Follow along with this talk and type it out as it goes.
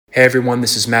Hey everyone,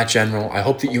 this is Matt General. I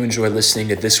hope that you enjoy listening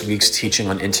to this week's teaching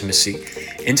on intimacy.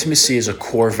 Intimacy is a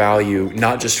core value,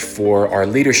 not just for our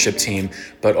leadership team,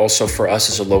 but also for us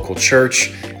as a local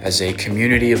church, as a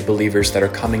community of believers that are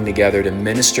coming together to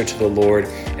minister to the Lord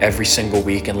every single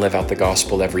week and live out the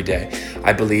gospel every day.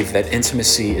 I believe that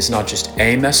intimacy is not just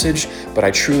a message, but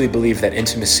I truly believe that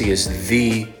intimacy is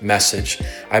the message.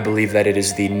 I believe that it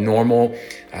is the normal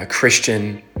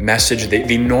Christian message,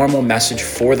 the normal message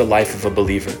for the life of a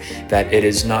believer, that it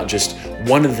is not just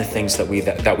one of the things that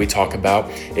we talk about.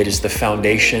 It is the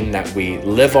foundation that we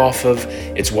live off of.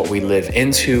 It's what we live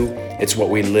into. It's what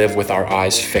we live with our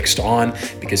eyes fixed on,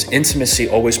 because intimacy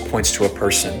always points to a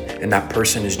person, and that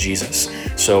person is Jesus.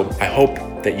 So I hope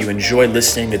that you enjoy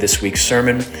listening to this week's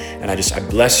sermon, and I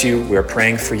bless you. We are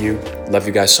praying for you. Love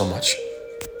you guys so much.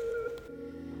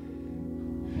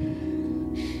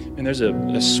 And there's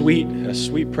a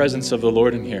sweet presence of the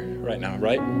Lord in here right now,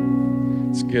 right?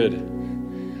 It's good.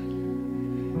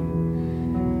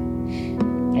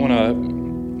 I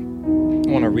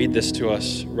want to read this to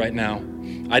us right now.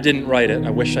 I didn't write it.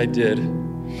 I wish I did.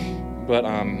 But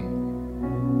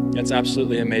it's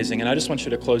absolutely amazing. And I just want you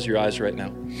to close your eyes right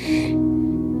now.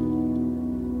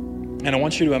 And I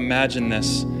want you to imagine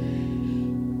this.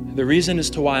 The reason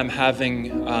as to why I'm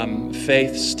having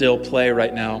faith still play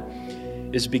right now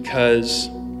is because,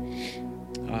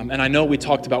 and I know we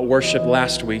talked about worship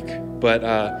last week, but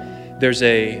our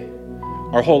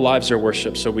whole lives are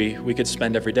worship, so we could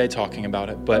spend every day talking about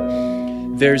it, but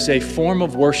there's a form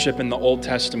of worship in the Old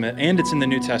Testament, and it's in the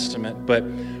New Testament, but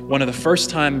one of the first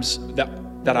times that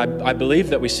I believe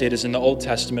that we see it is in the Old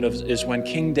Testament, is when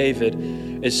King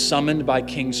David is summoned by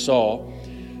King Saul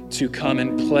to come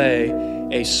and play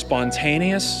a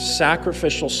spontaneous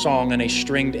sacrificial song on a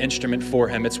stringed instrument for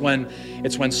him. It's when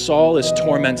Saul is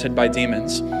tormented by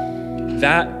demons.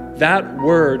 That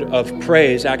word of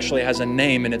praise actually has a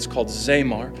name, and it's called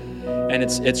Zamar, and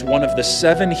it's one of the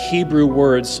 7 Hebrew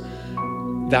words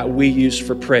that we use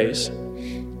for praise.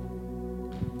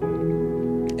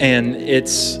 And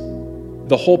it's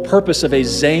the whole purpose of a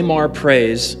Zamar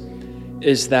praise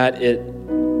is that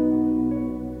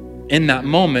in that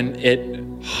moment it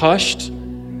hushed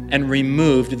and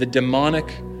removed the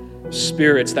demonic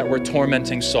spirits that were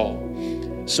tormenting Saul.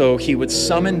 So he would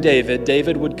summon David.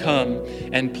 David would come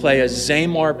and play a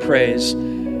Zamar praise,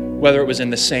 whether it was in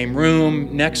the same room,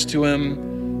 next to him,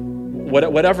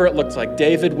 whatever it looked like.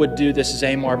 David would do this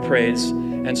Zamar praise,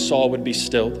 and Saul would be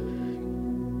stilled.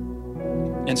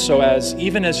 And so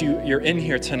even as you're in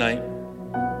here tonight,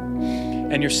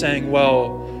 and you're saying,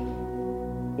 well,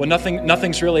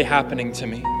 nothing's really happening to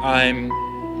me.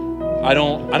 I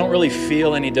don't really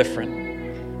feel any different.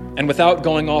 And without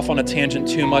going off on a tangent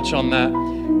too much on that,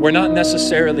 we're not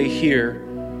necessarily here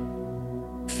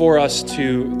for us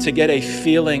to get a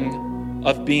feeling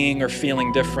of being or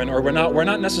feeling different, or we're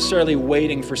not necessarily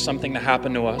waiting for something to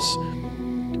happen to us.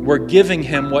 We're giving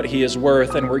him what he is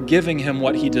worth, and we're giving him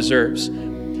what he deserves.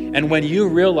 And when you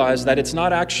realize that it's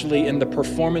not actually in the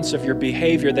performance of your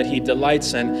behavior that he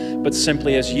delights in, but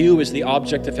simply as you as the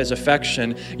object of his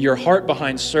affection, your heart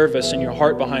behind service and your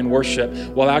heart behind worship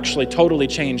will actually totally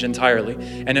change entirely.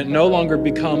 And it no longer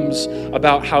becomes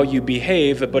about how you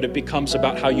behave, but it becomes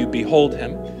about how you behold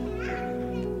him.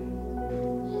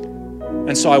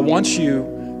 And so I want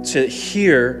you to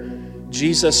hear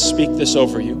Jesus speak this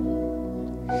over you.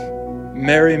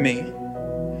 Marry me,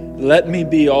 let me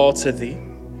be all to thee.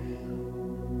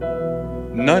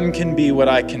 None can be what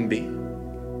I can be.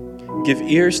 Give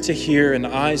ears to hear and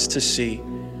eyes to see,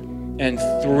 and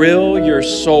thrill your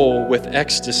soul with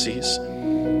ecstasies.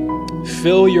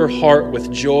 Fill your heart with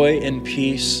joy and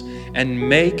peace, and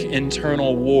make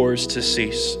internal wars to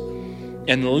cease.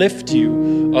 And lift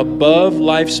you above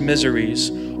life's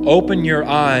miseries. Open your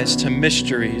eyes to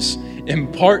mysteries.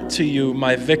 Impart to you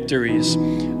my victories.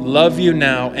 Love you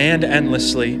now and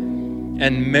endlessly,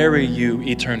 and marry you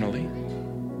eternally.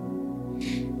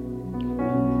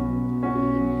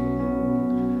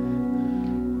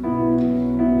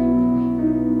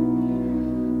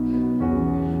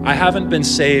 I haven't been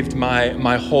saved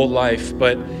my whole life,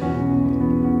 but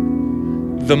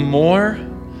the more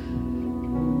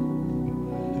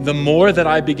that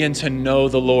I begin to know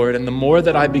the Lord, and the more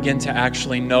that I begin to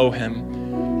actually know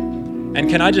him, and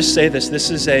can I just say this? This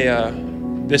is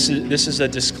a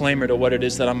disclaimer to what it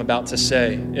is that I'm about to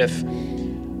say. If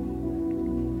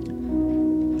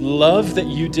love that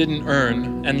you didn't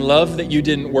earn and love that you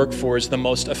didn't work for is the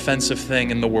most offensive thing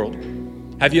in the world.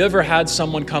 Have you ever had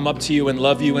someone come up to you and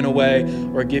love you in a way,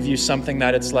 or give you something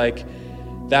that it's like,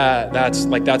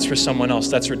 that's for someone else,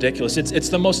 that's ridiculous? It's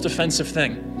the most offensive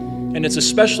thing. And it's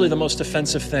especially the most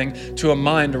offensive thing to a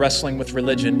mind wrestling with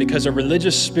religion, because a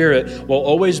religious spirit will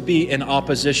always be in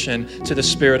opposition to the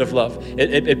spirit of love.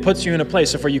 It puts you in a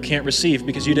place of where you can't receive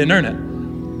because you didn't earn it.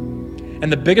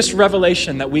 And the biggest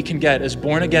revelation that we can get as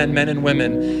born again men and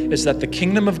women is that the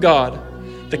kingdom of God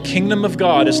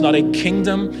is not a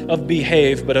kingdom of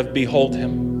behave, but of behold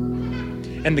him.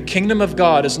 And the kingdom of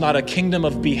God is not a kingdom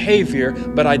of behavior,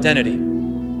 but identity.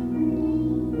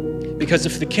 Because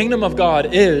if the kingdom of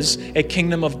God is a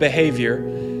kingdom of behavior,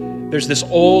 there's this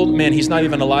old man, he's not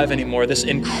even alive anymore, this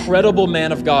incredible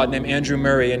man of God named Andrew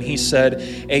Murray, and he said,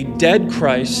 "A dead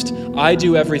Christ I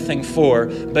do everything for,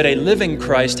 but a living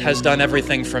Christ has done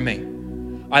everything for me."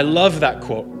 I love that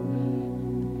quote.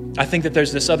 I think that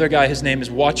there's this other guy, his name is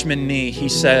Watchman Nee. He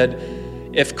said,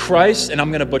 if Christ, and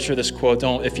I'm going to butcher this quote,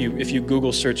 if you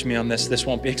Google search me on this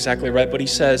won't be exactly right, but he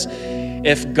says,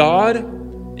 if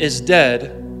God is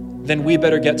dead, then we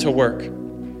better get to work.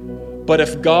 But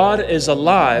if God is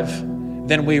alive,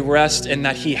 then we rest in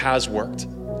that he has worked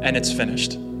and it's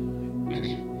finished.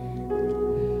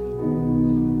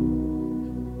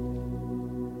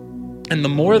 And the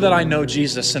more that I know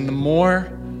Jesus and the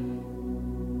more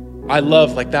I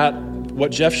love like that,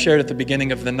 what Jeff shared at the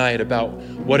beginning of the night about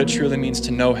what it truly means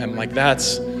to know him,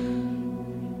 that's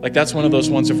one of those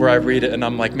ones of where I read it and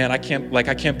I'm like, man, I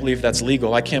can't believe that's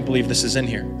legal. I can't believe this is in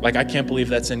here. I can't believe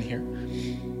that's in here.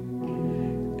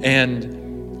 And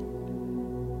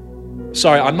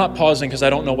sorry, I'm not pausing because I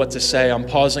don't know what to say. I'm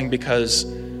pausing because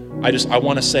I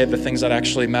want to say the things that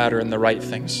actually matter and the right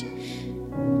things.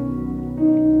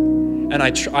 And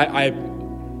I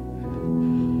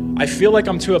feel like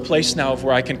I'm to a place now of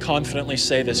where I can confidently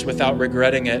say this without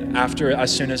regretting it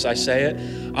as soon as I say it.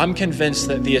 I'm convinced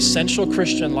that the essential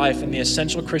Christian life and the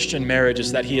essential Christian marriage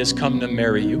is that he has come to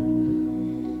marry you.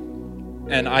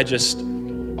 And I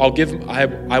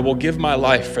will give my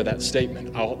life for that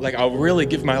statement. I'll really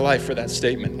give my life for that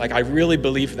statement. I really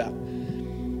believe that.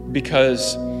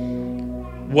 Because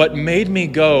what made me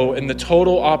go in the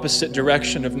total opposite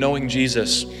direction of knowing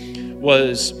Jesus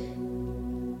was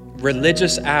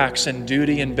religious acts and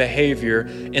duty and behavior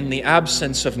in the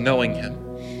absence of knowing him.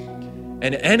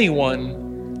 And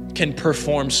anyone can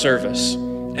perform service.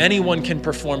 Anyone can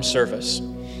perform service.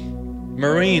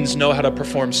 Marines know how to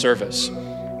perform service.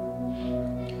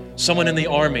 Someone in the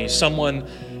army, someone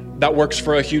that works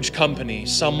for a huge company,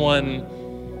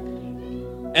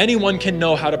 anyone can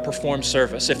know how to perform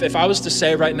service. If I was to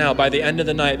say right now, by the end of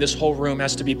the night, this whole room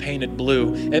has to be painted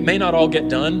blue, it may not all get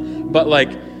done, but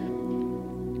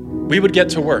we would get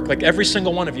to work. Every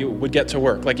single one of you would get to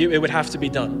work. It would have to be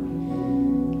done.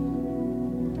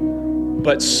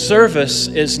 But service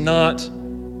is not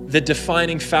the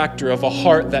defining factor of a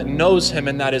heart that knows him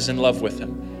and that is in love with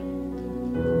him.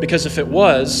 Because if it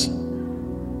was,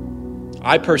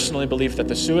 I personally believe that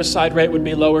the suicide rate would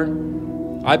be lower.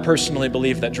 I personally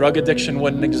believe that drug addiction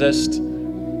wouldn't exist.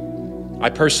 I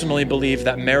personally believe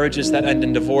that marriages that end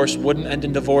in divorce wouldn't end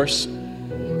in divorce.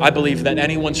 I believe that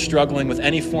anyone struggling with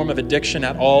any form of addiction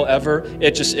at all ever,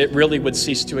 it really would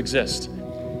cease to exist.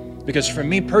 Because for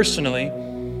me personally,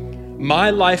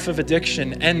 my life of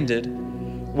addiction ended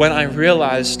when I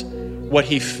realized what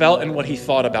he felt and what he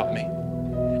thought about me.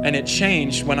 And it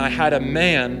changed when I had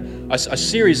a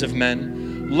series of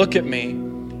men look at me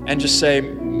and just say,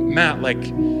 Matt,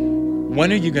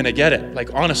 when are you going to get it?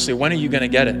 Honestly, when are you going to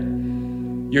get it?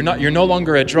 You're no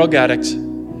longer a drug addict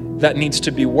that needs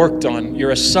to be worked on.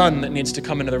 You're a son that needs to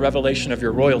come into the revelation of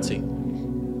your royalty.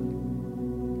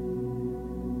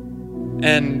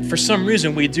 And for some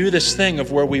reason, we do this thing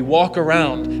of where we walk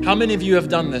around. How many of you have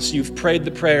done this? You've prayed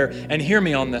the prayer, and hear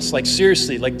me on this.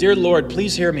 Seriously, dear Lord,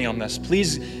 please hear me on this.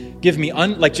 Please give me,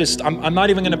 I'm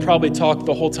not even going to probably talk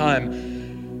the whole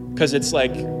time, because it's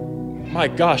my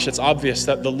gosh, it's obvious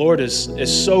that the Lord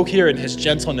is so here in his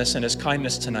gentleness and his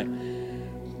kindness tonight.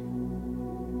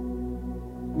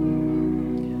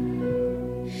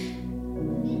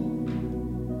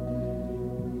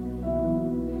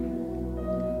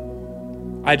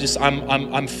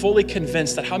 I'm fully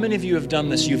convinced that how many of you have done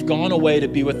this? You've gone away to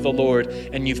be with the Lord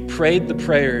and you've prayed the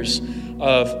prayers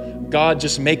of, God,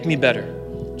 just make me better.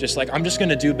 I'm just going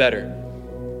to do better.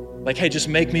 Hey, just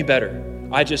make me better.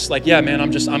 I'm trying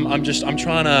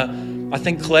to, I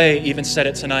think Clay even said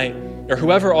it tonight, or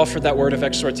whoever offered that word of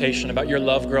exhortation about your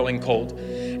love growing cold.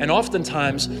 And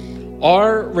oftentimes,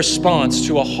 our response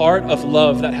to a heart of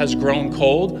love that has grown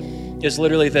cold is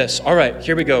literally this. All right,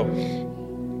 here we go.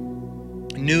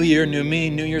 New year, new me,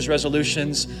 New Year's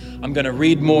resolutions. I'm going to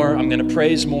read more. I'm going to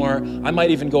praise more. I might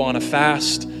even go on a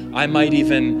fast. I might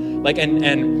even,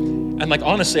 and And like,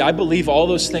 honestly, I believe all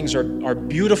those things are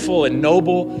beautiful and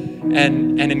noble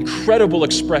and incredible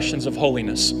expressions of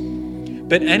holiness.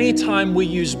 But anytime we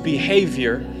use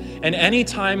behavior and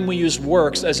anytime we use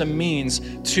works as a means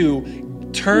to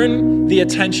turn the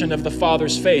attention of the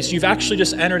Father's face, you've actually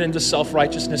just entered into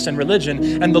self-righteousness and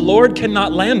religion, and the Lord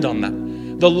cannot land on that.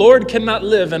 The Lord cannot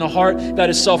live in a heart that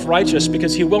is self-righteous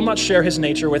because he will not share his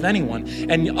nature with anyone.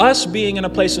 And us being in a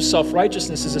place of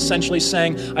self-righteousness is essentially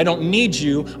saying, I don't need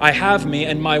you, I have me,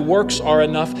 and my works are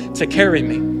enough to carry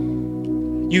me.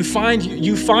 You find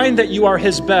that you are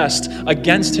his best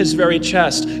against his very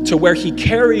chest, to where he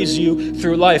carries you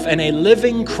through life, and a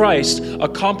living Christ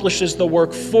accomplishes the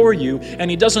work for you, and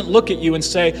he doesn't look at you and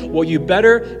say, well, you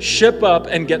better ship up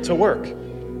and get to work.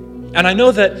 And I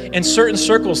know that in certain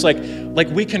circles, like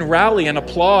we can rally and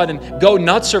applaud and go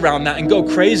nuts around that and go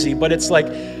crazy, but it's like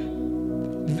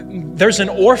there's an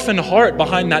orphan heart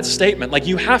behind that statement. Like,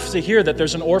 you have to hear that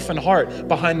there's an orphan heart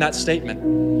behind that statement.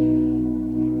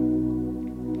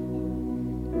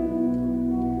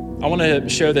 I want to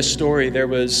share this story. There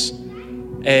was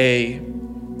I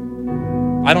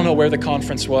don't know where the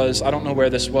conference was. I don't know where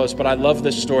this was, but I love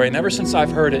this story. And ever since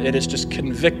I've heard it, it has just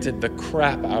convicted the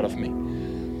crap out of me.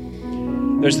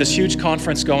 There's this huge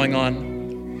conference going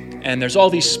on, and there's all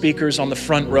these speakers on the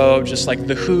front row, just like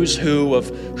the who's who of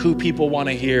who people want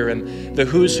to hear and the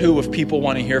who's who of people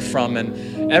want to hear from.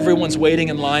 And everyone's waiting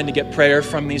in line to get prayer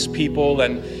from these people.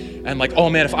 And like, oh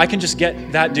man, if I can just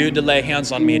get that dude to lay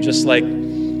hands on me, just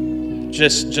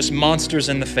monsters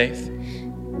in the faith.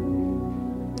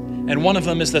 And one of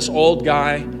them is this old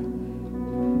guy,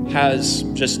 has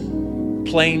just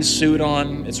plain suit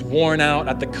on. It's worn out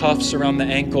at the cuffs around the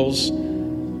ankles.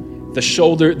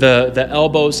 The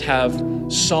elbows have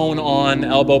sewn on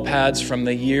elbow pads from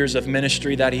the years of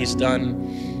ministry that he's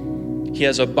done. He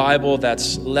has a Bible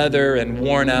that's leather and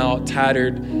worn out,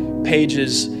 tattered,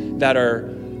 pages that are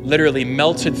literally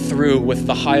melted through with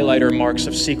the highlighter marks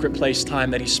of secret place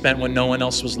time that he spent when no one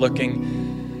else was looking.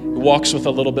 He walks with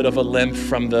a little bit of a limp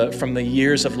from the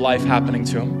years of life happening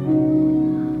to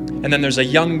him. And then there's a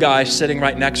young guy sitting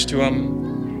right next to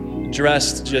him,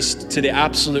 dressed just to the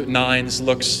absolute nines,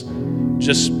 looks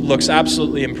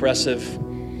absolutely impressive.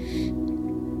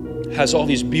 Has all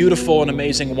these beautiful and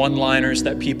amazing one-liners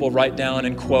that people write down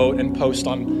and quote and post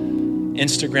on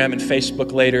Instagram and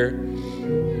Facebook later.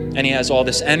 And he has all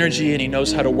this energy, and he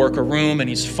knows how to work a room, and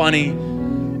he's funny,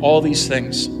 all these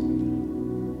things.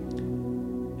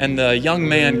 And the young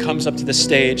man comes up to the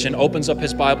stage and opens up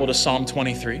his Bible to Psalm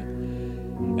 23.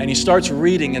 And he starts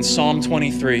reading in Psalm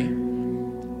 23.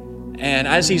 And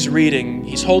as he's reading,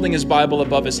 he's holding his Bible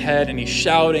above his head, and he's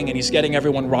shouting, and he's getting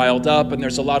everyone riled up, and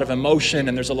there's a lot of emotion,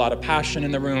 and there's a lot of passion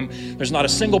in the room. There's not a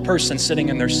single person sitting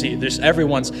in their seat.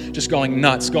 Everyone's just going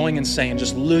nuts, going insane,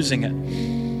 just losing it.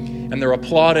 And they're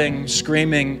applauding,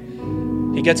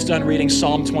 screaming. He gets done reading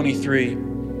Psalm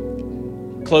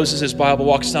 23, closes his Bible,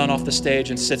 walks down off the stage,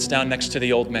 and sits down next to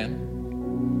the old man.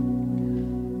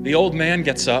 The old man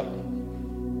gets up,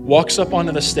 walks up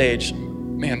onto the stage.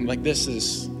 Man, like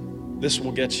this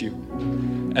will get you.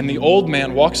 And the old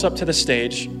man walks up to the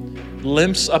stage,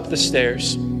 limps up the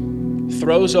stairs,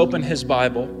 throws open his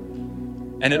Bible,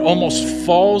 and it almost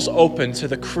falls open to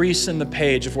the crease in the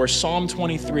page of where Psalm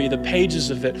 23, the pages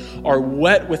of it, are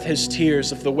wet with his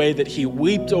tears of the way that he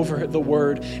wept over the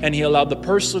word, and he allowed the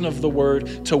person of the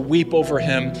word to weep over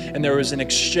him. And there was an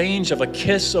exchange of a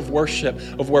kiss of worship,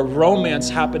 of where romance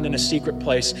happened in a secret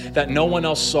place that no one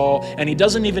else saw. And he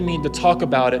doesn't even need to talk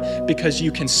about it because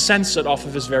you can sense it off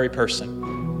of his very person.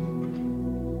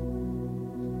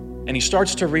 And he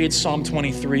starts to read Psalm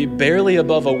 23, barely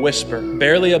above a whisper.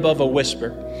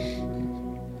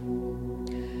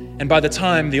 And by the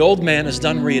time the old man is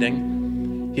done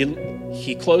reading,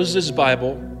 he closes his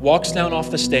Bible, walks down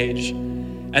off the stage,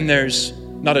 and there's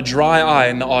not a dry eye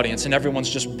in the audience, and everyone's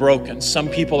just broken. Some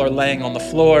people are laying on the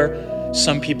floor.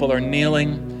 Some people are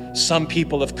kneeling. Some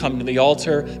people have come to the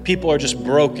altar. People are just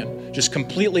broken, just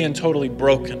completely and totally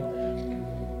broken.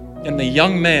 And the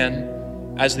young man,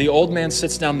 as the old man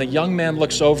sits down, the young man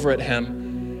looks over at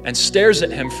him and stares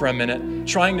at him for a minute,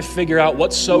 trying to figure out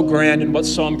what's so grand and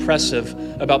what's so impressive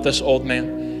about this old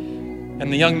man.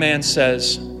 And the young man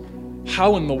says,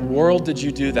 "How in the world did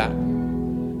you do that?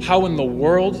 How in the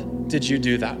world did you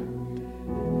do that?"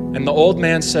 And the old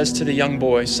man says to the young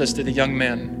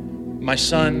man, "My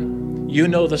son, you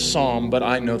know the psalm, but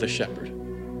I know the shepherd.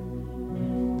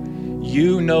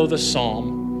 You know the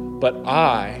psalm, but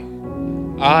I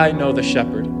know the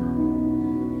shepherd."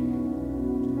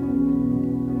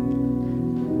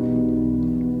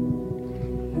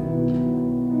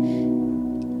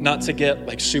 not to get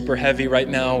like super heavy right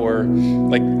now or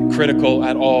like critical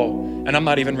at all. And I'm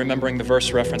not even remembering the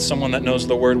verse reference. Someone that knows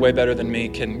the word way better than me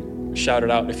can shout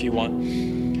it out if you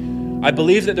want. I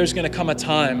believe that there's going to come a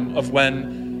time of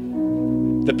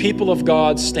when the people of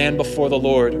God stand before the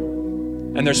Lord,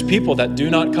 and there's people that do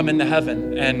not come into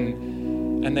heaven,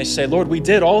 and they say, Lord, we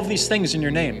did all of these things in your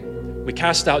name. We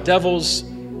cast out devils,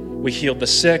 we healed the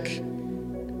sick,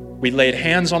 we laid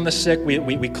hands on the sick,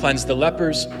 we cleansed the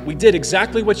lepers. We did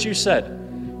exactly what you said.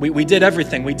 We did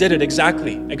everything. We did it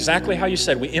exactly how you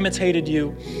said. We imitated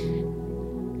you.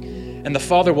 And the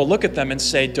Father will look at them and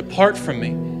say, depart from me,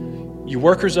 you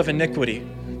workers of iniquity,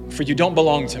 for you don't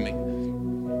belong to me.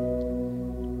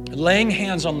 Laying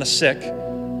hands on the sick,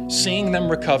 seeing them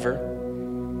recover,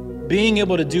 being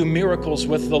able to do miracles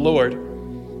with the Lord.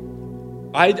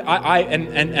 I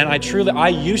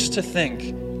used to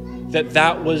think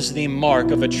that was the mark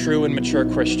of a true and mature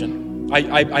Christian.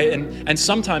 And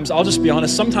sometimes, I'll just be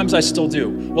honest, sometimes I still do.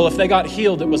 Well, if they got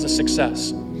healed, it was a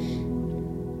success.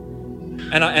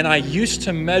 And I used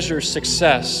to measure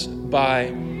success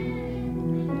by,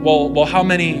 well, how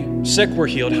many sick were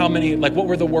healed? How many, like, what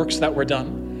were the works that were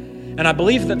done? And I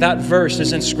believe that verse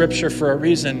is in Scripture for a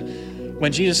reason.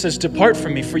 When Jesus says, depart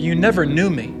from me, for you never knew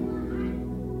me.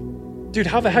 Dude,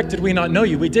 how the heck did we not know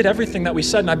you? We did everything that we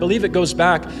said, and I believe it goes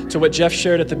back to what Jeff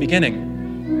shared at the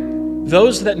beginning.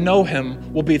 Those that know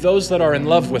him will be those that are in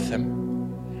love with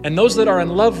him. And those that are in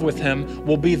love with him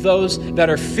will be those that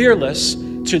are fearless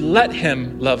to let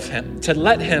him love them.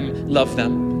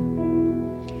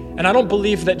 And I don't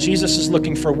believe that Jesus is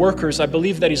looking for workers. I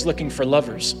believe that he's looking for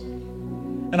lovers.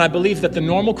 And I believe that the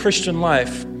normal Christian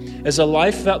life is a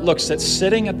life that looks at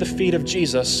sitting at the feet of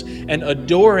Jesus and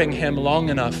adoring him long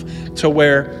enough to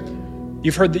where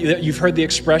you've heard the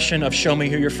expression of show me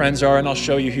who your friends are and I'll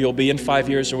show you who you'll be in 5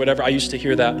 years or whatever. I used to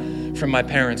hear that from my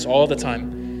parents all the time.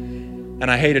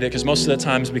 And I hated it because most of the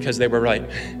times because they were right.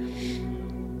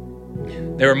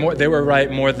 They were right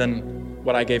more than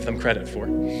what I gave them credit for.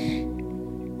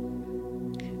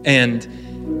 And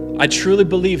I truly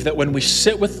believe that when we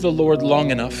sit with the Lord long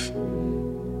enough,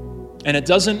 and it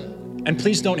doesn't, and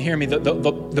please don't hear me,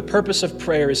 the purpose of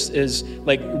prayer is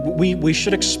like, we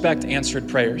should expect answered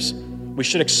prayers. We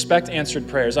should expect answered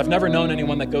prayers. I've never known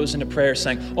anyone that goes into prayer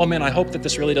saying, oh man, I hope that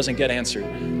this really doesn't get answered.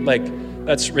 Like,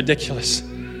 that's ridiculous.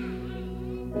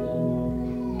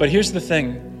 But here's the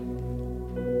thing.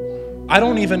 I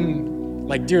don't even,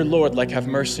 like, dear Lord, like, have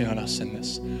mercy on us in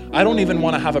this. I don't even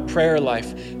want to have a prayer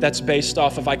life that's based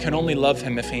off of I can only love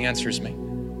him if he answers me.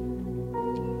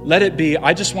 Let it be,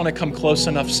 I just want to come close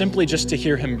enough simply just to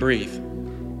hear him breathe.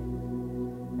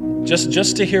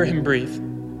 Just to hear him breathe.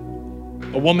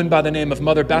 A woman by the name of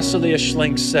Mother Basilia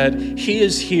Schlink said, he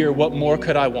is here, what more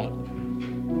could I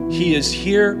want? He is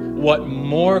here, what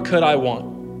more could I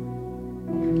want?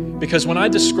 Because when I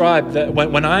describe that,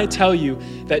 when I tell you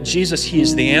that Jesus, he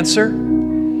is the answer,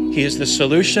 he is the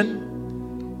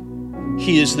solution,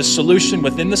 he is the solution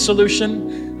within the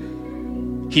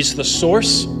solution, he's the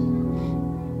source.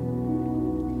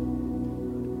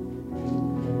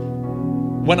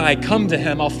 When I come to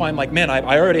him, I'll find like, man,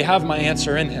 I already have my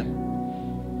answer in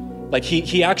him. Like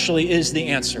he actually is the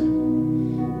answer.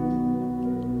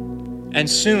 And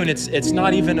soon it's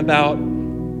not even about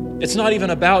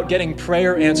getting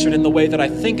prayer answered in the way that I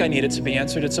think I need it to be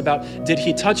answered. It's about, did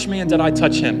he touch me and did I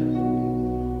touch him?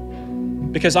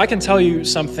 Because I can tell you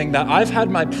something, that I've had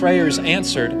my prayers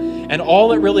answered, and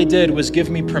all it really did was give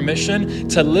me permission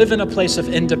to live in a place of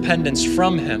independence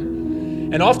from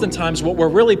him. And oftentimes what we're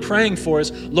really praying for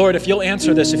is, Lord, if you'll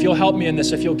answer this, if you'll help me in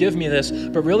this, if you'll give me this.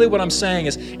 But really what I'm saying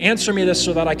is, answer me this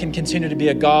so that I can continue to be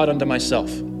a God unto myself.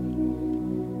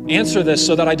 Answer this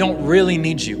so that I don't really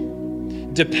need you.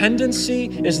 Dependency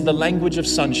is the language of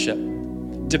sonship.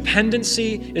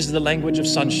 Dependency is the language of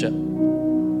sonship.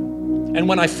 And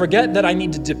when I forget that I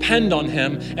need to depend on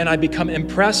him and I become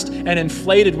impressed and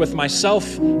inflated with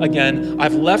myself again,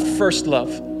 I've left first love.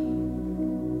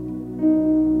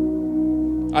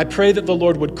 I pray that the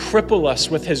Lord would cripple us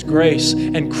with his grace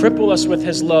and cripple us with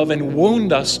his love and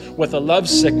wound us with a love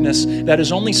sickness that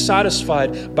is only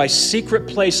satisfied by secret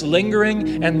place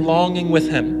lingering and longing with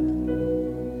him.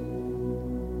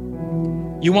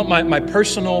 You want my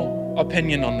personal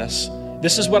opinion on this?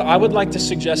 This is what I would like to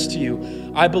suggest to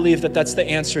you. I believe that that's the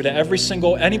answer to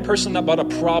any person that brought a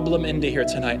problem into here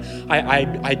tonight. I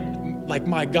like,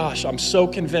 my gosh, I'm so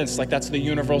convinced like that's the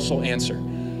universal answer.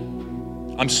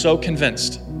 I'm so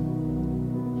convinced.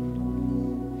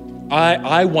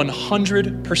 I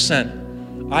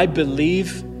 100%, I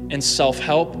believe in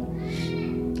self-help.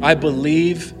 I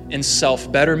believe in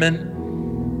self-betterment.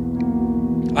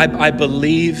 I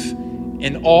believe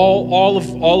in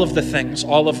all of the things,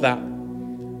 all of that.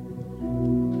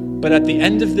 But at the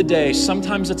end of the day,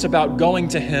 sometimes it's about going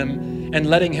to him and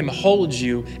letting him hold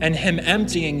you and him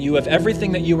emptying you of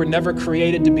everything that you were never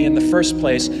created to be in the first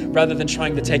place, rather than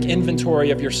trying to take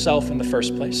inventory of yourself in the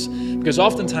first place. Because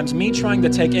oftentimes me trying to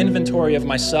take inventory of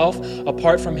myself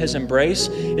apart from his embrace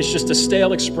is just a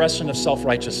stale expression of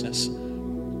self-righteousness.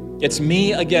 It's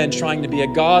me, again, trying to be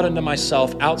a God unto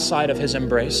myself outside of his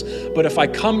embrace. But if I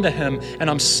come to him and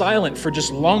I'm silent for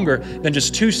just longer than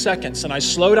just 2 seconds and I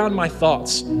slow down my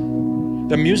thoughts,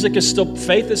 the music is still,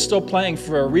 faith is still playing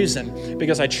for a reason,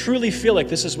 because I truly feel like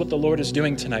this is what the Lord is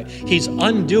doing tonight. He's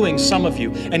undoing some of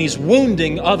you, and he's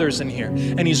wounding others in here.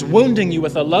 And he's wounding you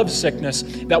with a love sickness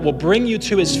that will bring you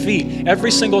to his feet every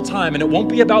single time. And it won't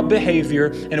be about behavior,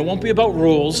 and it won't be about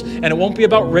rules, and it won't be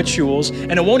about rituals,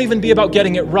 and it won't even be about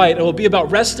getting it right. It will be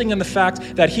about resting in the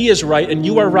fact that he is right and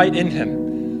you are right in him.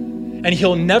 And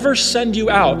he'll never send you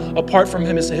out apart from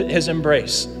his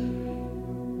embrace.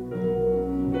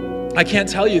 I can't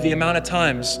tell you the amount of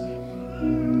times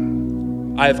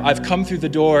I've come through the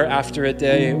door after a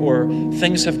day, or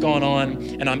things have gone on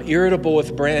and I'm irritable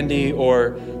with Brandy,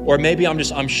 or maybe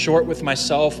I'm short with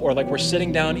myself, or like we're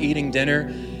sitting down eating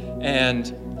dinner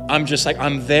and I'm just like,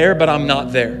 I'm there, but I'm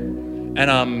not there. And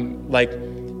I'm like,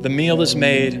 the meal is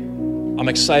made. I'm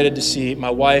excited to see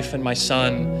my wife and my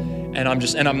son, and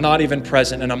I'm not even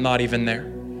present, and I'm not even there.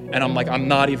 And I'm like, I'm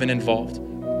not even involved.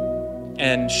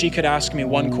 And she could ask me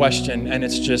one question, and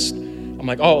it's just, I'm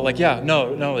like, oh, like, yeah,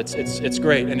 no, it's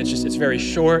great. And it's very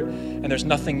short, and there's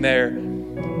nothing there.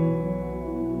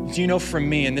 Do you know, for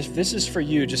me, and this is for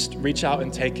you, just reach out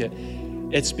and take it.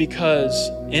 It's because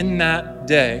in that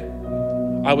day,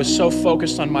 I was so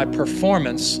focused on my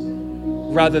performance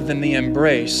rather than the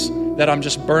embrace that I'm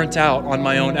just burnt out on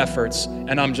my own efforts.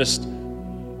 And I'm just,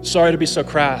 sorry to be so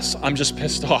crass, I'm just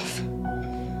pissed off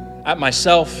at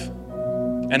myself.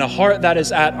 And a heart that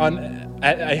is at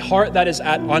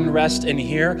unrest in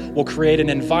here will create an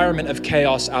environment of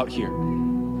chaos out here.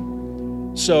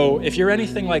 So if you're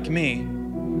anything like me,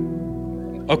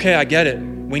 okay, I get it.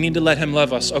 We need to let him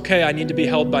love us. Okay, I need to be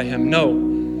held by him. No,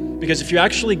 because if you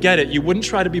actually get it, you wouldn't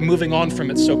try to be moving on from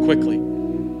it so quickly.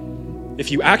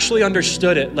 If you actually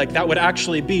understood it, like that would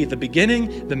actually be the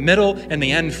beginning, the middle, and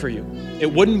the end for you.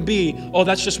 It wouldn't be, oh,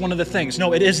 that's just one of the things.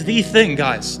 No, it is the thing,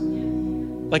 guys.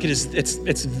 Like it's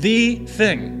the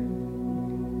thing.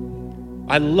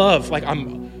 I love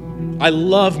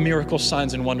miracle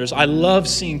signs and wonders. I love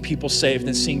seeing people saved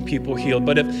and seeing people healed.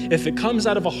 But if it comes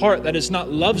out of a heart that is not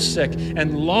lovesick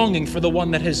and longing for the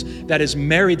one that is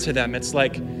married to them, it's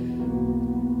like,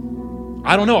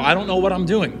 I don't know what I'm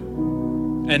doing.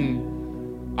 And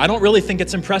I don't really think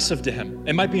it's impressive to him.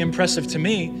 It might be impressive to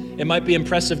me. It might be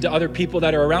impressive to other people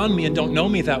that are around me and don't know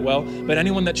me that well. But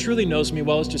anyone that truly knows me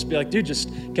well is just be like, dude, just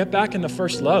get back in the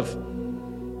first love.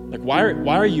 Like, why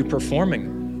are you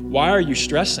performing? Why are you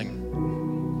stressing?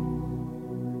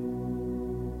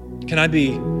 I've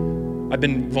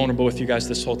been vulnerable with you guys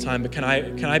this whole time, but can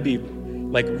I be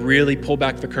like really pull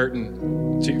back the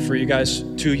curtain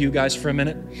to you guys for a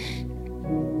minute?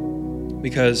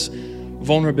 Because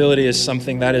vulnerability is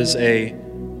something that is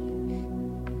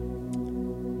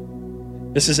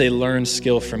this is a learned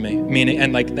skill for me.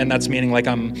 And that's meaning like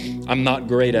I'm not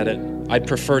great at it. I'd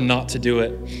prefer not to do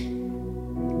it.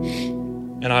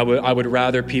 And I would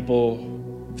rather people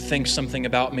think something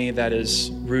about me that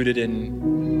is rooted in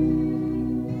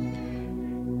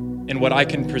what I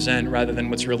can present rather than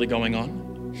what's really going on.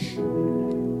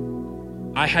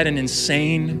 I had an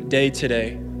insane day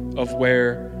today of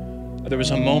where there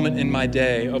was a moment in my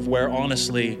day of where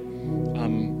honestly,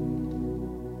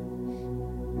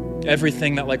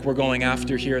 everything that like we're going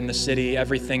after here in the city,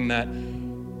 everything that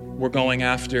we're going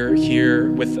after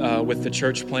here with the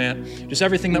church plant, just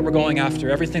everything that we're going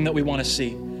after, everything that we want to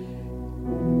see,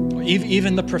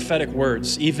 even the prophetic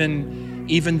words,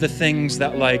 even the things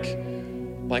that like,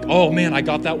 oh man, I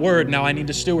got that word, now I need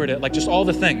to steward it, like just all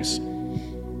the things.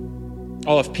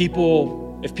 Oh, if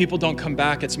people don't come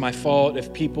back, it's my fault.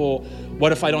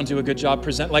 What if I don't do a good job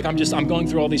I'm going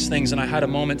through all these things, and I had a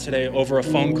moment today over a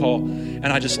phone call, and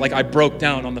I broke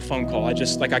down on the phone call. I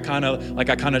kind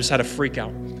of just had a freak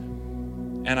out.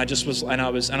 And I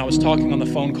was talking on the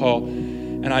phone call,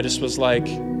 and I just was like,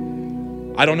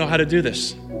 I don't know how to do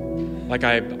this. Like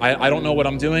I don't know what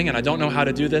I'm doing, and I don't know how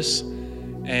to do this.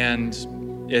 And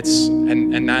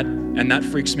that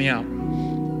freaks me out.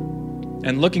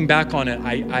 And looking back on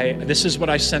it, this is what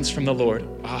I sense from the Lord.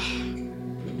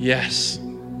 Yes,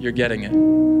 you're getting it.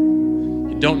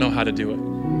 You don't know how to do it.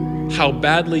 How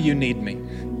badly you need me.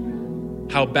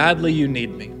 How badly you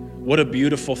need me. What a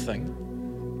beautiful thing.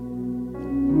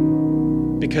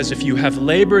 Because if you have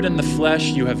labored in the flesh,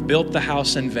 you have built the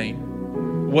house in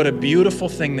vain. What a beautiful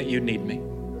thing that you need me.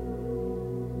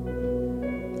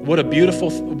 What a beautiful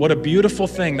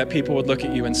thing that people would look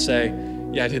at you and say,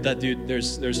 yeah, that dude,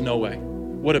 there's no way.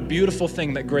 What a beautiful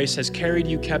thing that grace has carried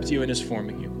you, kept you, and is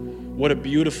forming you. What a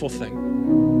beautiful thing.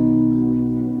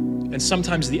 And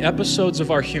sometimes the episodes of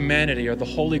our humanity are the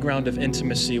holy ground of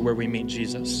intimacy where we meet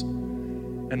Jesus.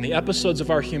 And the episodes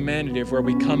of our humanity of where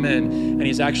we come in and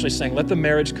he's actually saying, let the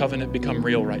marriage covenant become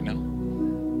real right now.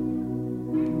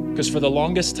 Because for the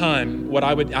longest time,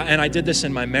 and I did this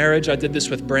in my marriage, I did this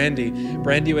with Brandy.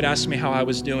 Brandy would ask me how I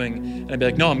was doing, and I'd be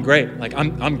like, no, I'm great. Like,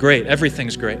 I'm great.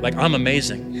 Everything's great. Like, I'm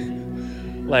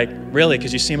amazing. Like, really?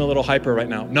 Because you seem a little hyper right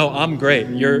now. No, I'm great.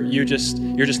 You're just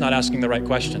not asking the right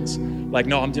questions. Like,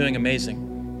 no, I'm doing amazing.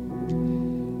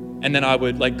 And then I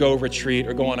would like go retreat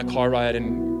or go on a car ride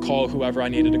and call whoever I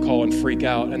needed to call and freak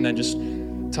out, and then just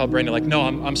tell Brenda, like, no,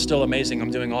 I'm still amazing.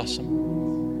 I'm doing awesome.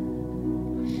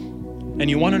 And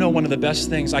you want to know one of the best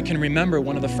things? I can remember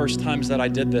one of the first times that I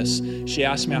did this. She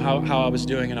asked me how I was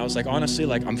doing, and I was like, honestly,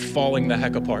 like, I'm falling the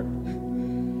heck apart.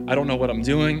 I don't know what I'm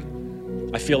doing.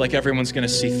 I feel like everyone's going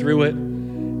to see through it.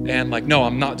 And like, no,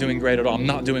 I'm not doing great at all. I'm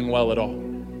not doing well at all.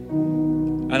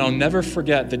 And I'll never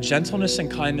forget the gentleness and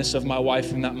kindness of my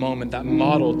wife in that moment that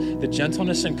modeled the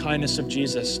gentleness and kindness of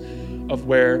Jesus, of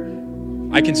where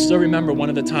I can still remember one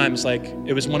of the times, like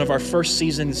it was one of our first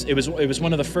seasons. It was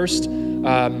one of the first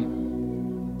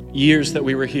years that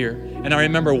we were here. And I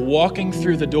remember walking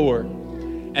through the door.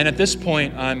 And at this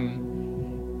point,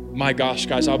 my gosh,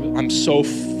 guys, I'm so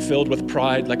filled with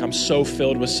pride. Like, I'm so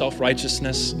filled with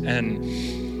self-righteousness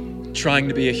and trying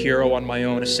to be a hero on my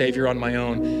own, a savior on my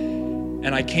own.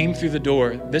 And I came through the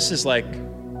door. This is like,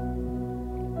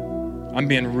 I'm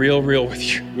being real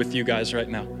with you guys right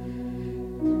now.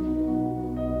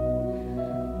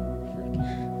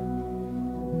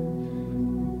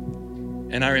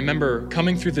 And I remember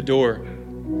coming through the door,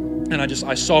 and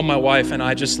I saw my wife, and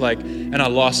I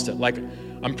lost it. Like,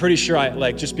 I'm pretty sure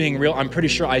just being real, I'm pretty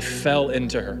sure I fell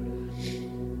into her.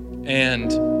 And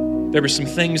there were some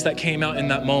things that came out in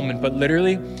that moment, but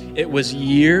literally, it was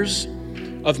years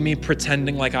of me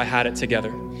pretending like I had it together.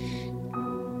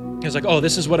 It was like, oh,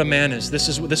 this is what a man is. This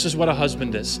is what a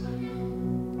husband is.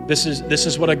 This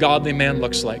is what a godly man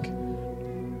looks like.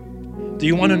 Do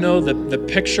you want to know the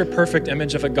picture perfect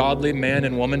image of a godly man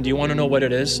and woman? Do you want to know what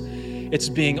it is? It's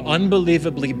being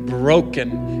unbelievably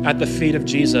broken at the feet of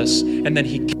Jesus, and then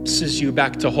he kisses you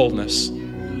back to wholeness.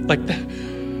 Like,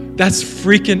 that's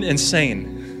freaking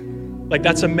insane. Like,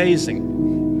 that's amazing.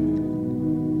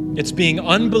 It's being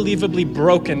unbelievably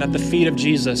broken at the feet of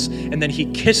Jesus, and then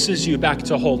he kisses you back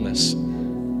to wholeness.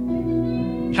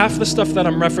 Half the stuff that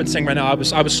I'm referencing right now,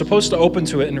 I was supposed to open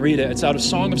to it and read it. It's out of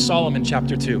Song of Solomon,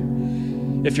 chapter 2.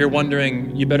 If you're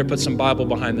wondering, you better put some Bible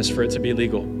behind this for it to be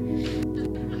legal.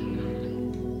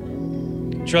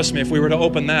 Trust me, if we were to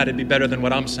open that, it'd be better than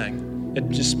what I'm saying. It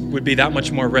just would be that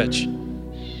much more rich.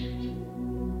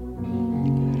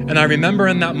 And I remember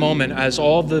in that moment, as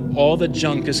all the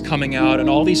junk is coming out and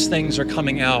all these things are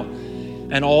coming out,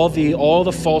 and all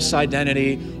the false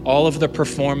identity, all of the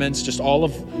performance, just all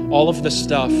of the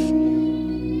stuff.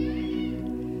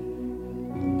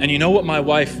 And you know what my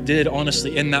wife did,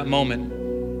 honestly, in that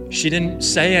moment? She didn't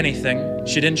say anything.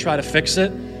 She didn't try to fix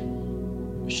it.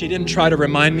 She didn't try to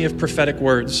remind me of prophetic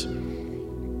words.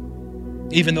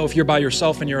 Even though if you're by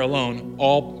yourself and you're alone,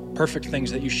 all perfect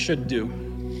things that you should do,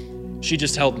 she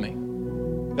just held me.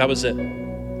 That was it.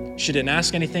 She didn't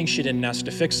ask anything. She didn't ask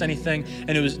to fix anything.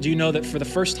 And it was, do you know that for the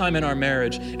first time in our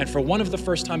marriage, and for one of the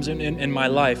first times in my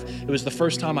life, it was the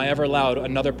first time I ever allowed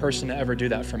another person to ever do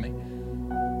that for me.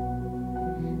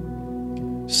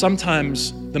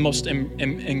 Sometimes the most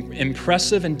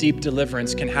impressive and deep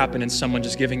deliverance can happen in someone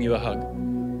just giving you a hug.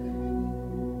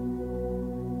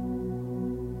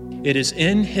 It is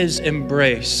in his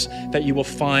embrace that you will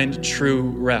find true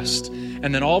rest.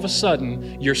 And then all of a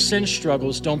sudden, your sin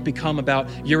struggles don't become about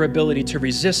your ability to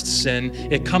resist sin.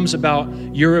 It comes about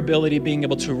your ability being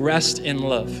able to rest in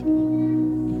love.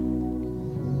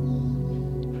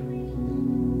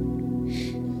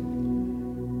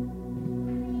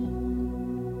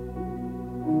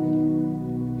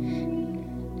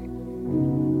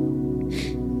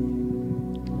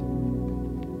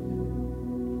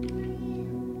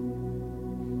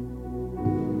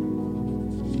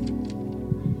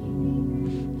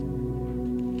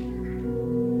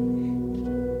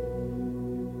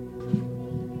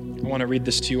 I want to read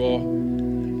this to you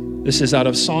all. This is out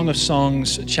of Song of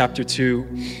Songs, chapter 2.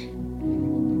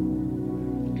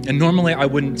 And normally I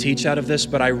wouldn't teach out of this,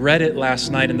 but I read it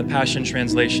last night in the Passion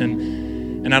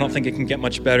Translation, And I don't think it can get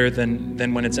much better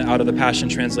than when it's out of the Passion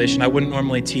Translation. I wouldn't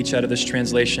normally teach out of this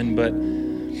translation, but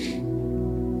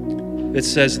it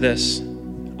says this: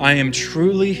 I am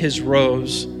truly his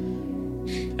rose.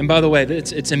 And by the way,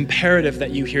 it's imperative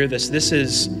that you hear this. This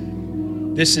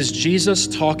is Jesus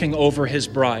talking over his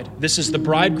bride. This is the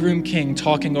bridegroom king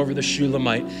talking over the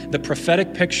Shulamite, the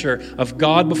prophetic picture of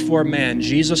God before man,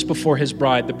 Jesus before his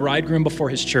bride, the bridegroom before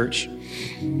his church.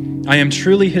 I am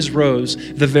truly his rose,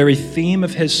 the very theme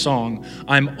of his song.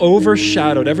 I'm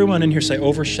overshadowed. Everyone in here say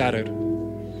overshadowed.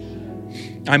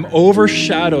 I'm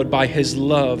overshadowed by his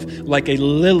love like a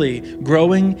lily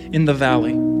growing in the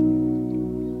valley.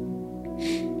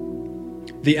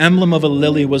 The emblem of a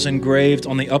lily was engraved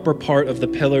on the upper part of the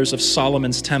pillars of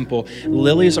Solomon's temple.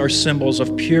 Lilies are symbols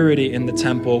of purity in the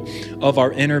temple of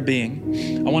our inner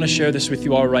being. I want to share this with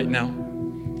you all right now.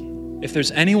 If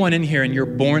there's anyone in here and you're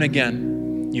born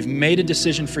again, you've made a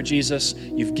decision for Jesus,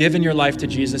 you've given your life to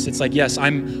Jesus, it's like, yes,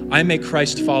 I'm a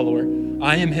Christ follower.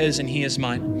 I am his and he is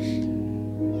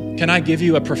mine. Can I give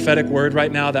you a prophetic word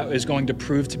right now that is going to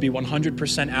prove to be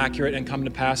 100% accurate and come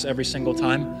to pass every single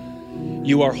time?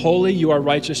 You are holy, you are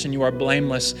righteous, and you are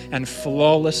blameless and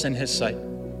flawless in his sight.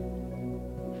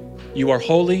 You are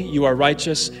holy, you are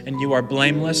righteous, and you are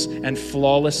blameless and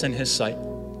flawless in his sight.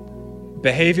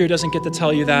 Behavior doesn't get to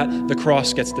tell you that. The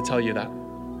cross gets to tell you that.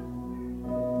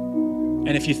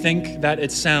 And if you think that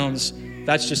it sounds,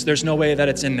 there's no way that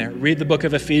it's in there. Read the book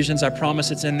of Ephesians. I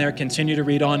promise it's in there. Continue to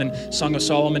read on in Song of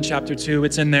Solomon chapter 2.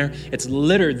 It's in there. It's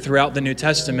littered throughout the New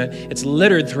Testament. It's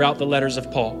littered throughout the letters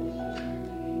of Paul.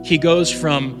 He goes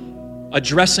from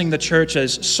addressing the church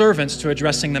as servants to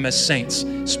addressing them as saints.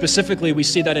 Specifically, we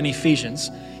see that in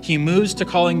Ephesians. He moves to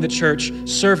calling the church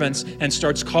servants and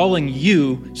starts calling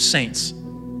you saints.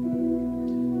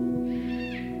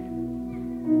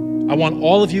 I want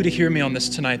all of you to hear me on this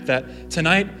tonight, that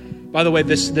tonight, by the way,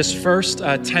 this first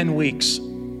 10 weeks,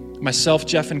 myself,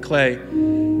 Jeff, and Clay,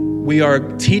 we are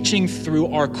teaching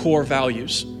through our core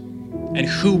values and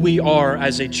who we are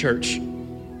as a church.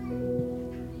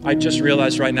 I just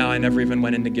realized right now I never even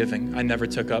went into giving. I never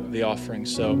took up the offering,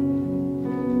 so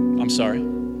I'm sorry.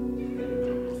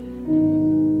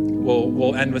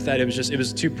 We'll end with that. It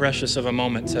was too precious of a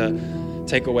moment to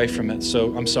take away from it,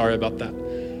 so I'm sorry about that.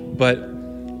 But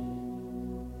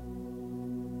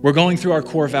we're going through our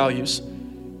core values.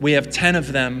 We have 10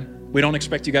 of them. We don't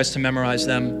expect you guys to memorize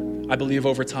them. I believe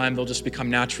over time they'll just become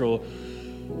natural.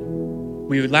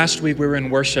 Last week we were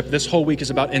in worship. This whole week is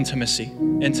about intimacy.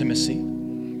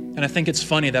 And I think it's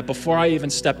funny that before I even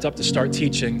stepped up to start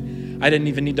teaching, I didn't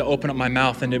even need to open up my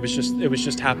mouth, and it was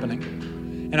just happening.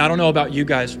 And I don't know about you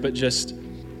guys, but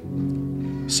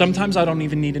sometimes I don't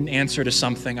even need an answer to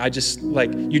something. You just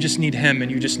need him,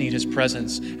 and you just need his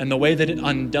presence. And the way that it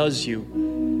undoes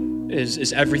you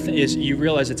is everything. Is you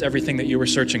realize it's everything that you were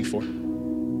searching for.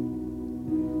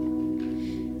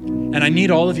 And I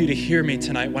need all of you to hear me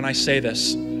tonight when I say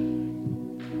this.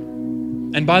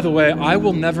 And by the way, I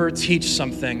will never teach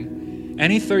something.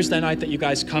 Any Thursday night that you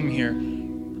guys come here,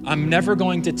 I'm never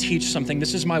going to teach something.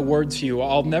 This is my word to you.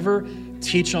 I'll never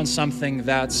teach on something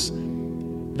that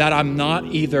I'm not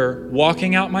either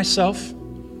walking out myself,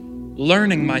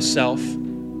 learning myself,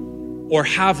 or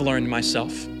have learned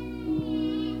myself.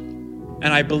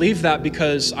 And I believe that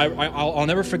because I'll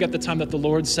never forget the time that the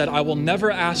Lord said, I will never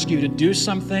ask you to do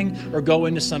something or go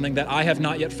into something that I have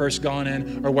not yet first gone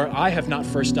in or where I have not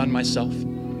first done myself.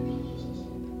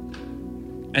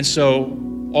 And so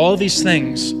all of these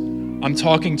things I'm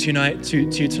talking to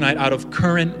you tonight out of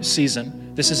current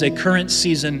season. This is a current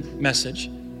season message.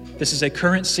 This is a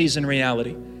current season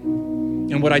reality.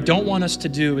 And what I don't want us to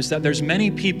do is that there's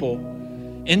many people,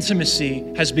 intimacy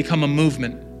has become a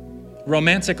movement.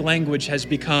 Romantic language has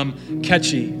become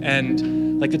catchy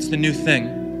and like it's the new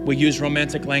thing. We use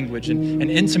romantic language and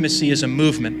intimacy is a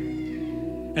movement.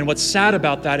 And what's sad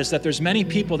about that is that there's many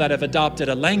people that have adopted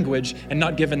a language and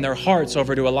not given their hearts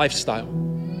over to a lifestyle.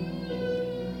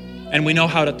 And we know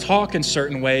how to talk in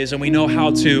certain ways and we know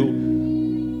how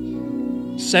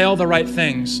to say all the right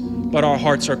things, but our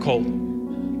hearts are cold.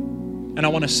 And I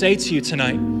want to say to you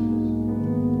tonight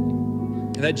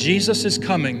that Jesus is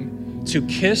coming to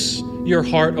kiss your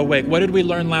heart awake. What did we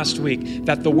learn last week?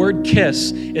 That the word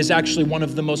kiss is actually one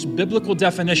of the most biblical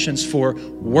definitions for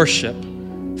worship.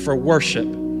 For worship.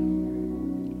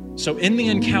 So in the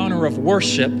encounter of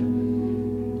worship,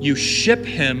 you ship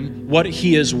him what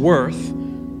he is worth.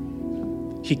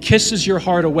 He kisses your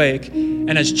heart awake.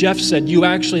 And as Jeff said, you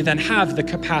actually then have the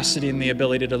capacity and the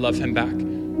ability to love him back.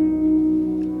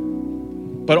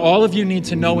 But all of you need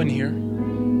to know in here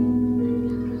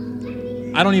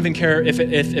I don't even care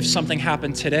if something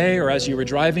happened today or as you were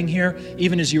driving here,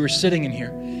 even as you were sitting in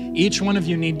here. Each one of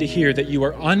you need to hear that you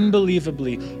are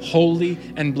unbelievably holy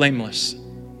and blameless.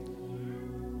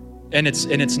 And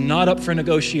it's not up for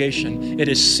negotiation. It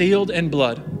is sealed in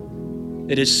blood.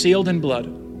 It is sealed in blood.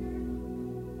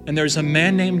 And there's a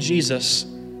man named Jesus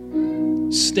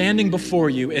standing before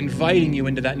you, inviting you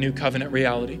into that new covenant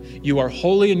reality. You are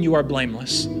holy and you are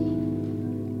blameless.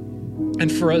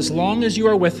 And for as long as you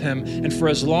are with him, and for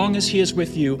as long as he is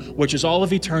with you, which is all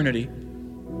of eternity,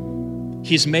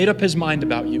 he's made up his mind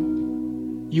about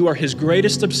you. You are his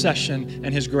greatest obsession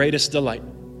and his greatest delight.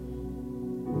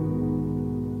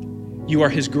 You are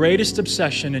his greatest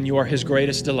obsession and you are his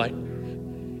greatest delight.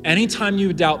 Anytime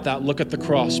you doubt that, look at the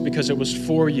cross, because it was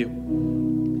for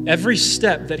you. Every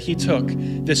step that he took,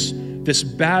 this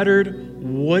battered,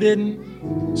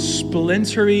 wooden,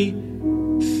 splintery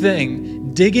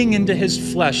thing, digging into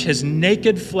his flesh, his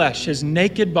naked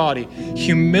body,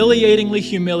 humiliatingly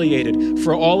humiliated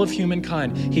for all of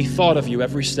humankind, he thought of you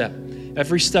every step.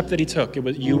 Every step that he took,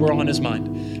 you were on his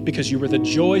mind, because you were the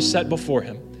joy set before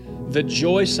him. The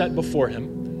joy set before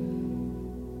him.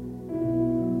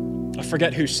 I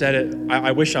forget who said it.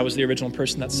 I wish I was the original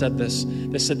person that said this.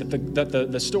 They said that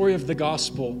the story of the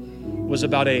gospel was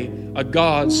about a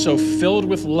God so filled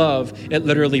with love, it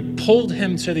literally pulled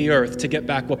him to the earth to get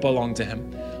back what belonged to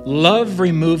him. Love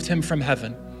removed him from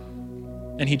heaven,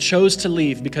 and he chose to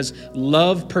leave because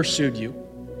love pursued you.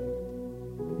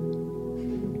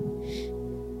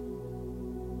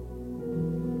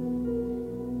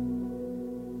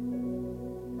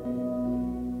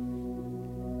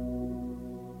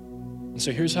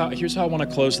 So here's how I want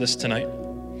to close this tonight.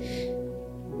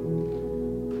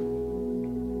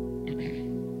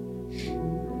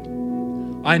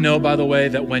 I know, by the way,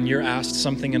 that when you're asked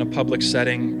something in a public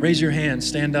setting, raise your hand,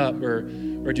 stand up, or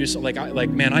do something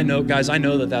man, I know, guys, I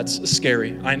know that that's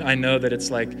scary. I know that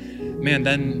it's like, man,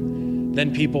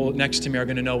 then people next to me are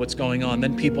going to know what's going on.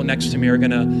 Then people next to me are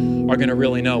going to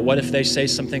really know. What if they say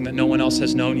something that no one else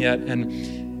has known yet,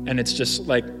 and it's just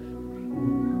like,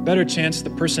 better chance the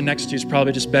person next to you is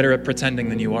probably just better at pretending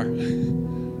than you are.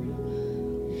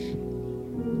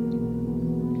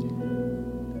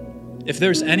 If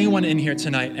there's anyone in here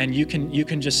tonight and you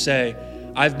can just say,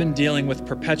 I've been dealing with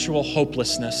perpetual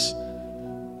hopelessness.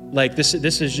 Like this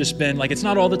has just been, like, it's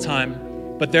not all the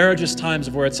time, but there are just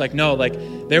times where it's like, no, like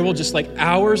there will just, like,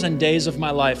 hours and days of my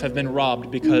life have been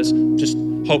robbed because just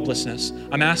hopelessness.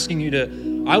 I'm asking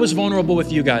you I was vulnerable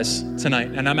with you guys tonight,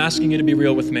 and I'm asking you to be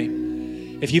real with me.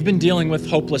 If you've been dealing with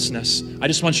hopelessness, I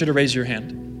just want you to raise your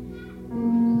hand.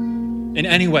 In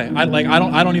any way, I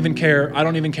don't even care. I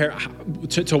don't even care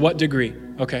to what degree.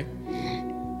 Okay.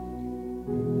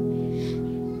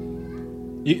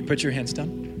 You put your hands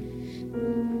down.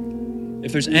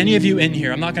 If there's any of you in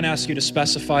here, I'm not going to ask you to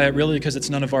specify it, really, because it's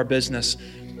none of our business.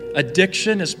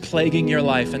 Addiction is plaguing your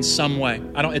life in some way.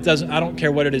 I don't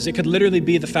care what it is. It could literally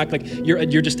be the fact, like,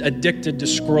 you're just addicted to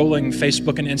scrolling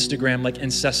Facebook and Instagram, like,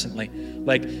 incessantly.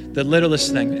 Like the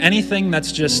littlest thing. Anything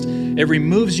that's just, it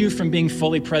removes you from being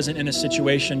fully present in a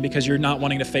situation because you're not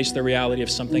wanting to face the reality of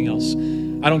something else.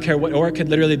 I don't care what, or it could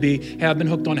literally be, hey, I've been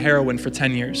hooked on heroin for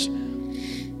 10 years.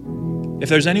 If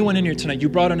there's anyone in here tonight, you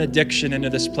brought an addiction into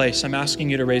this place, I'm asking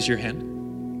you to raise your hand.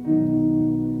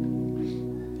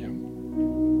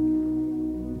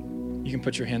 You can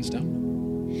put your hands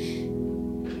down.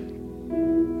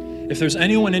 If there's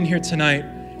anyone in here tonight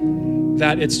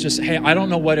that it's just, hey, I don't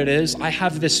know what it is. I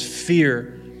have this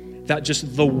fear that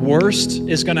just the worst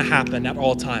is going to happen at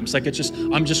all times. Like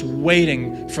I'm just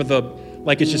waiting for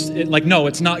no,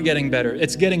 it's not getting better.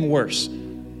 It's getting worse.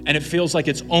 And it feels like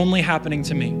it's only happening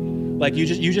to me. Like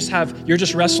you're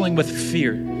just wrestling with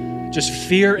fear. Just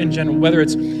fear in general, whether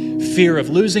it's fear of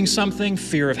losing something,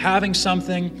 fear of having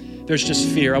something, there's just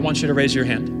fear. I want you to raise your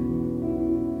hand.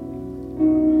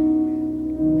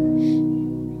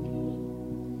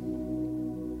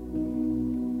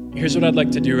 Here's what I'd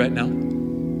like to do right now.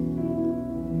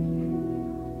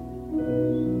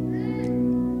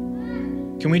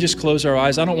 Can we just close our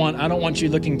eyes? I don't want you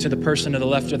looking to the person to the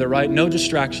left or the right. No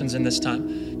distractions in this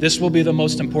time. This will be the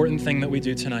most important thing that we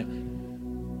do tonight.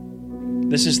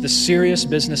 This is the serious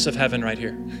business of heaven right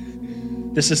here.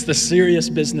 This is the serious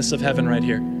business of heaven right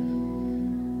here.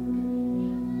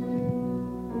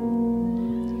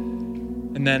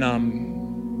 And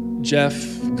then Jeff,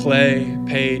 Clay,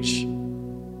 Paige,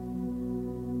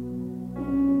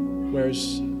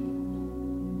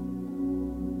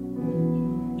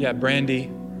 Brandy.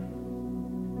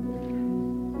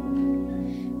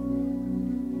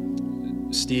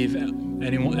 Steve,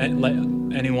 anyone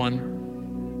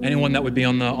that would be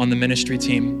on the ministry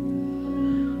team.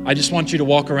 I just want you to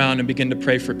walk around and begin to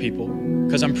pray for people,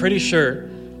 because I'm pretty sure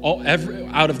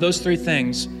out of those three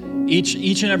things,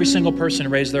 each and every single person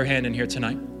raised their hand in here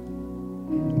tonight.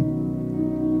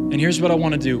 And here's what I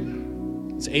want to do.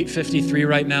 It's 8:53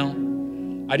 right now.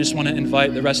 I just want to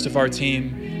invite the rest of our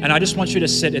team, and I just want you to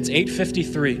sit. It's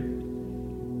 8:53.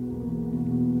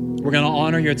 We're going to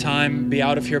honor your time, be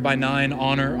out of here by 9,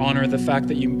 honor the fact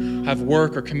that you have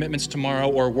work or commitments tomorrow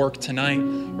or work tonight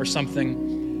or something.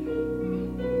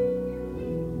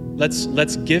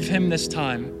 Let's give him this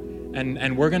time,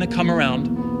 and we're going to come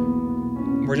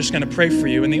around. We're just going to pray for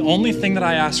you. And the only thing that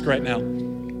I ask right now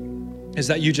is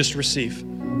that you just receive.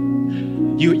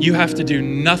 You have to do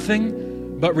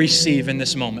nothing but receive in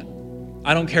this moment.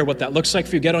 I don't care what that looks like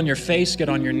for you. Get on your face, get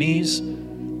on your knees.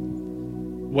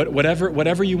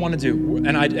 Whatever you want to do,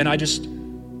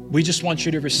 we just want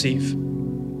you to receive.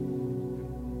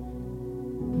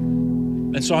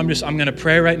 And so I'm going to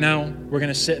pray right now. We're going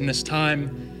to sit in this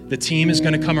time. The team is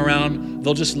going to come around.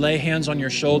 They'll just lay hands on your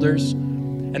shoulders.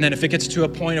 And then if it gets to a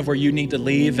point of where you need to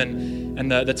leave and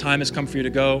the time has come for you to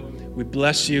go, we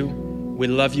bless you. We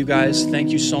love you guys.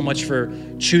 Thank you so much for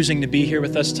choosing to be here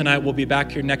with us tonight. We'll be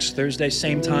back here next Thursday,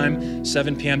 same time,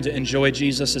 7 p.m. to enjoy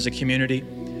Jesus as a community.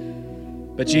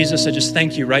 But Jesus, I just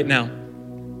thank you right now.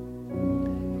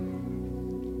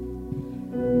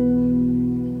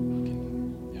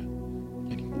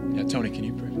 Yeah, Tony, can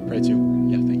you pray too?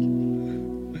 Yeah, thank you.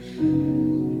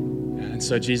 And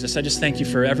so Jesus, I just thank you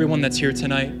for everyone that's here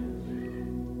tonight.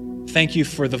 Thank you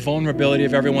for the vulnerability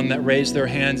of everyone that raised their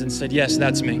hands and said, yes,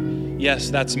 that's me. Yes,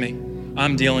 that's me.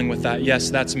 I'm dealing with that. Yes,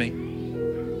 that's me.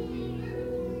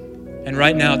 And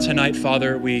right now, tonight,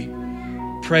 Father, we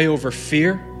pray over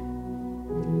fear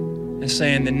and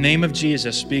say, in the name of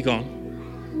Jesus, be gone.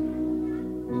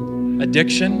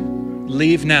 Addiction,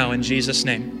 leave now in Jesus'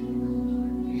 name.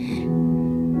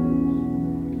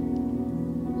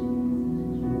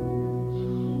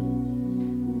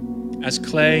 As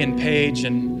Clay and Paige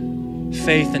and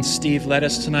Faith and Steve led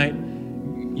us tonight,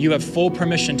 you have full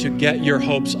permission to get your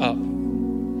hopes up.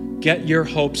 Get your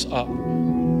hopes up.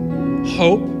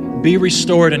 Hope, be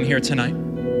restored in here tonight.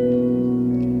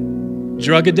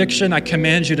 Drug addiction, I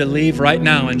command you to leave right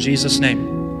now in Jesus'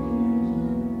 name.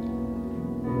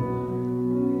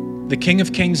 The King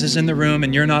of Kings is in the room,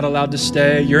 and you're not allowed to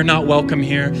stay. You're not welcome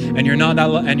here, and you're no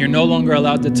longer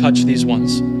allowed to touch these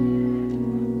ones.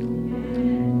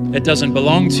 It doesn't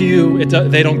belong to you. You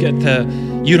don't get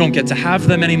to have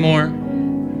them anymore.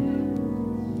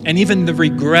 And even the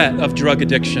regret of drug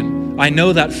addiction, I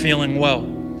know that feeling well.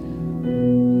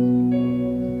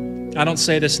 I don't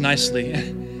say this nicely,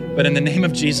 but in the name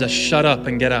of Jesus, shut up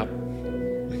and get out.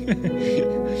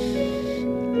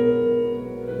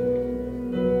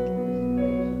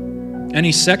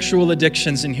 Any sexual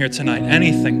addictions in here tonight,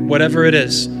 anything, whatever it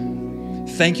is,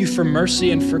 thank you for mercy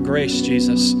and for grace,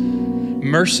 Jesus.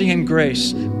 Mercy and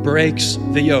grace breaks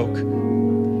the yoke.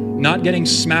 Not getting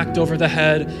smacked over the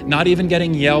head, not even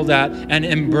getting yelled at. And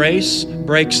embrace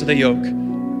breaks the yoke.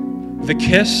 The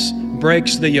kiss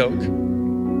breaks the yoke.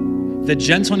 The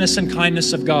gentleness and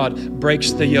kindness of God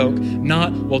breaks the yoke.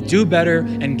 Not, well, do better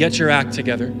and get your act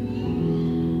together.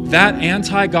 That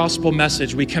anti-gospel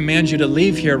message, we command you to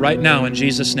leave here right now in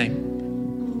Jesus' name.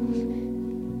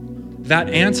 That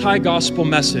anti-gospel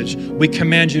message, we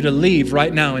command you to leave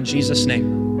right now in Jesus'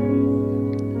 name.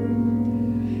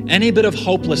 Any bit of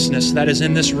hopelessness that is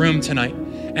in this room tonight,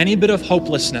 any bit of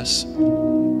hopelessness,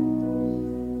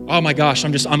 oh my gosh,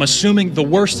 I'm assuming the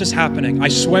worst is happening. I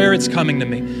swear it's coming to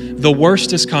me. The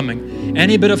worst is coming.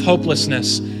 Any bit of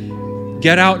hopelessness,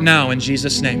 get out now in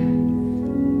Jesus' name.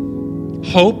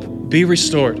 Hope, be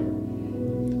restored.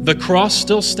 The cross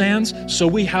still stands, so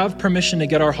we have permission to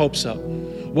get our hopes up.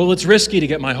 Well, it's risky to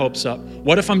get my hopes up.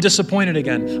 What if I'm disappointed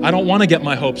again? I don't want to get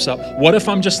my hopes up. What if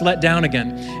I'm just let down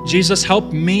again? Jesus,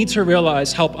 help us to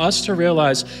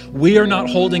realize we are not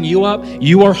holding you up.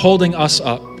 You are holding us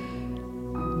up.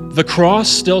 The cross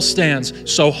still stands,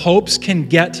 so hopes can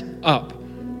get up.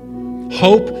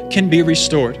 Hope can be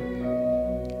restored.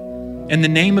 In the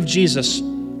name of Jesus,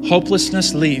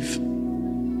 hopelessness, leave.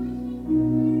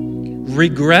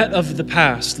 Regret of the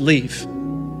past, leave.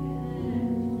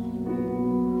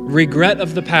 Regret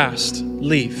of the past,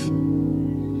 leave.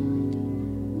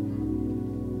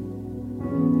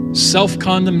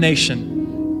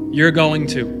 Self-condemnation, you're going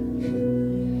to.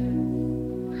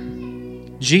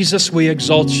 Jesus, we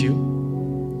exalt you,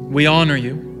 we honor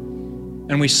you,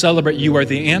 and we celebrate. You are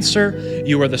the answer,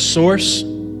 you are the source,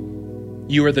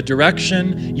 you are the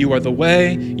direction, you are the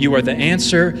way, you are the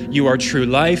answer, you are true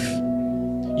life,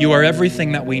 You are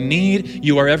everything that we need.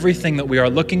 You are everything that we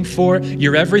are looking for.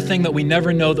 You're everything that we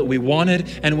never know that we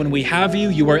wanted. And when we have you,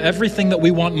 you are everything that we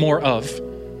want more of.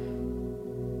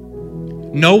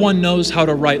 No one knows how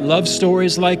to write love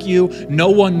stories like you. No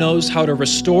one knows how to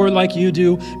restore like you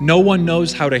do. No one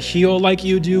knows how to heal like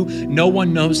you do. No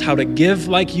one knows how to give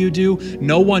like you do.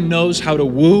 No one knows how to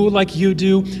woo like you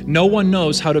do. No one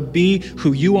knows how to be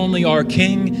who you only are,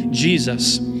 King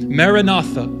Jesus.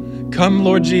 Maranatha, come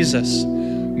Lord Jesus.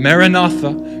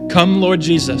 Maranatha, come Lord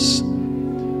Jesus.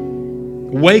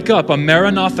 Wake up a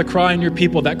Maranatha cry in your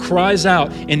people that cries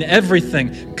out in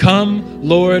everything, come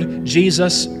Lord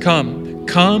Jesus, come.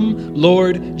 Come,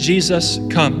 Lord Jesus,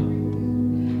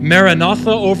 come. Maranatha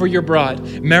over your bride.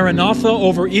 Maranatha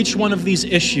over each one of these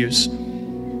issues.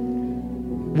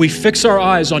 We fix our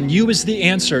eyes on you as the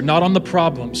answer, not on the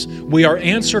problems. We are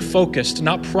answer-focused,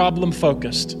 not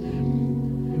problem-focused.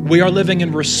 We are living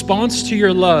in response to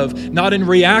your love, not in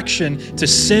reaction to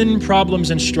sin,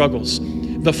 problems, and struggles.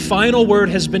 The final word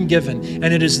has been given,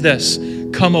 and it is this: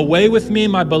 come away with me,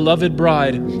 my beloved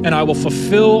bride, and I will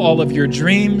fulfill all of your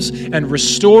dreams and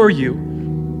restore you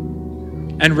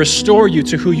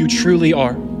to who you truly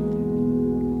are.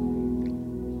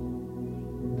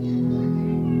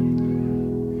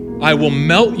 I will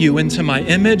melt you into my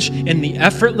image in the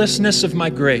effortlessness of my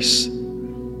grace.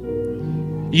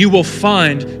 You will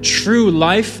find true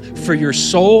life for your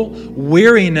soul,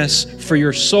 weariness for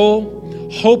your soul,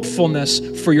 hopefulness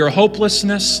for your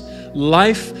hopelessness,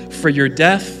 life for your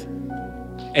death,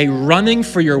 a running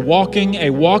for your walking, a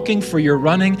walking for your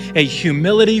running, a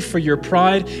humility for your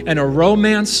pride, and a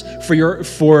romance for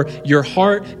your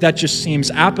heart that just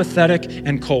seems apathetic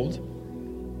and cold.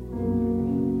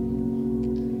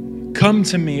 Come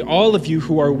to me, all of you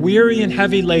who are weary and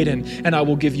heavy laden, and I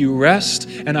will give you rest,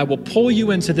 and I will pull you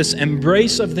into this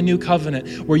embrace of the new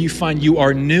covenant where you find you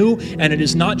are new, and it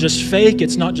is not just fake,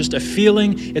 it's not just a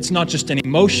feeling, it's not just an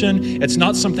emotion, it's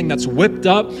not something that's whipped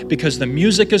up because the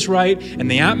music is right,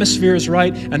 and the atmosphere is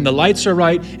right, and the lights are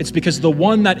right. It's because the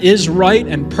one that is right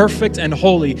and perfect and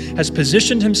holy has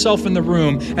positioned himself in the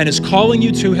room and is calling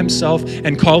you to himself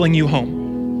and calling you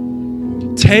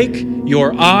home. Take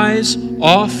your eyes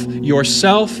off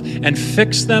yourself and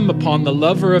fix them upon the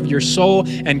lover of your soul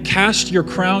and cast your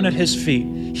crown at his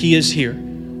feet. He is here.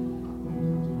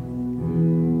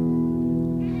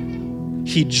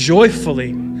 He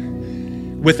joyfully,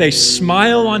 with a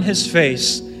smile on his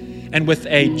face and with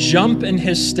a jump in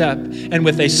his step and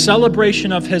with a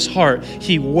celebration of his heart,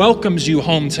 he welcomes you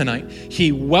home tonight.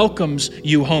 He welcomes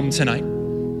you home tonight.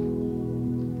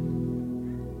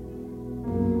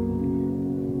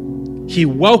 He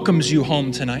welcomes you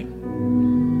home tonight.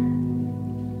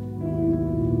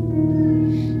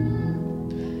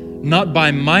 Not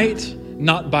by might,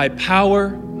 not by power,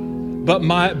 but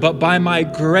by my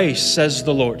grace, says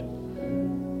the Lord.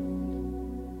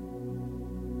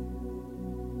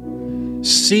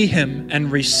 See him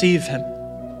and receive him.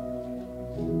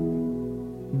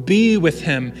 Be with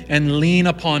him and lean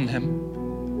upon him.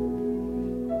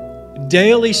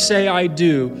 Daily say I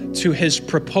do to his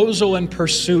proposal and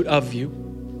pursuit of you.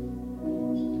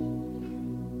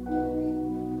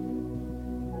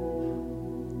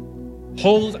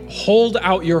 Hold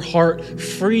out your heart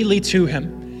freely to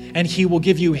him, and he will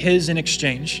give you his in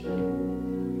exchange.